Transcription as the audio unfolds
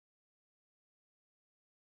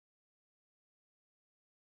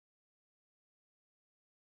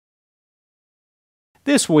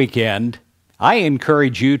This weekend, I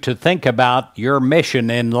encourage you to think about your mission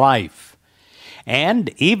in life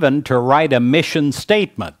and even to write a mission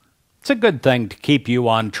statement. It's a good thing to keep you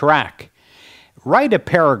on track. Write a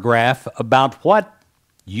paragraph about what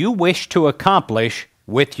you wish to accomplish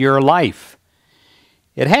with your life.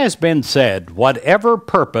 It has been said, whatever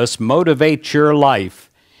purpose motivates your life,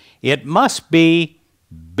 it must be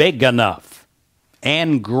big enough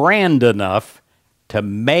and grand enough to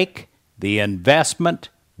make the investment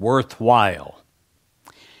worthwhile.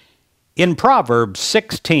 In Proverbs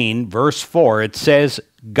 16, verse 4, it says,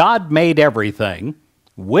 God made everything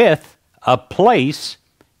with a place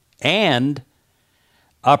and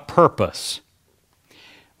a purpose.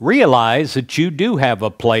 Realize that you do have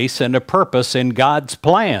a place and a purpose in God's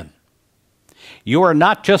plan. You are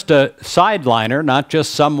not just a sideliner, not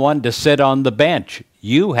just someone to sit on the bench.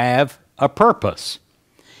 You have a purpose.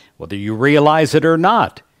 Whether you realize it or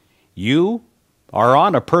not, you are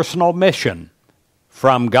on a personal mission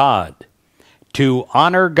from God to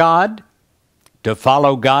honor God, to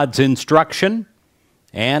follow God's instruction,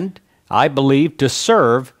 and, I believe, to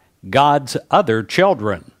serve God's other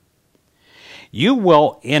children. You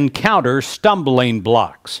will encounter stumbling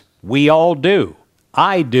blocks. We all do.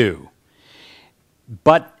 I do.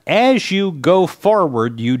 But as you go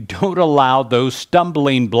forward, you don't allow those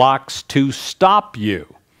stumbling blocks to stop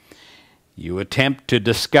you. You attempt to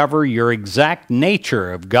discover your exact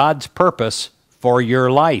nature of God's purpose for your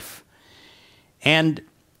life. And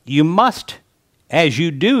you must, as you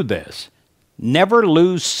do this, never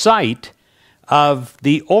lose sight of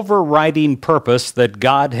the overriding purpose that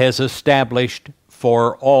God has established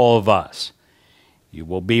for all of us. You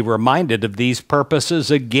will be reminded of these purposes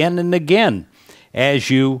again and again as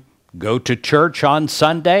you go to church on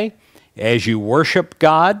Sunday, as you worship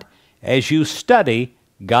God, as you study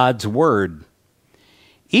God's Word.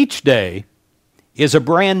 Each day is a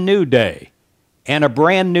brand new day and a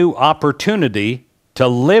brand new opportunity to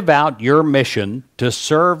live out your mission to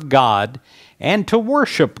serve God and to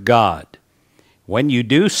worship God. When you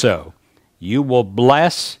do so, you will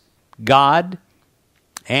bless God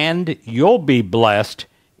and you'll be blessed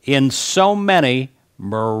in so many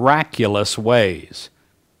miraculous ways.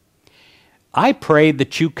 I pray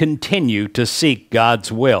that you continue to seek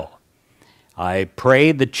God's will. I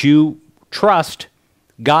pray that you trust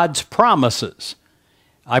God's promises.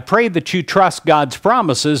 I pray that you trust God's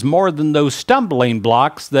promises more than those stumbling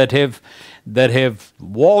blocks that have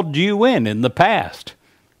walled you in the past.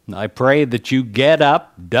 I pray that you get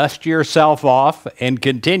up, dust yourself off, and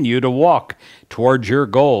continue to walk towards your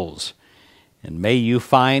goals. And may you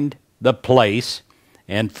find the place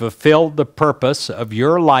and fulfill the purpose of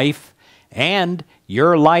your life and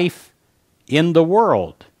your life in the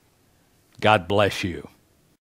world. God bless you.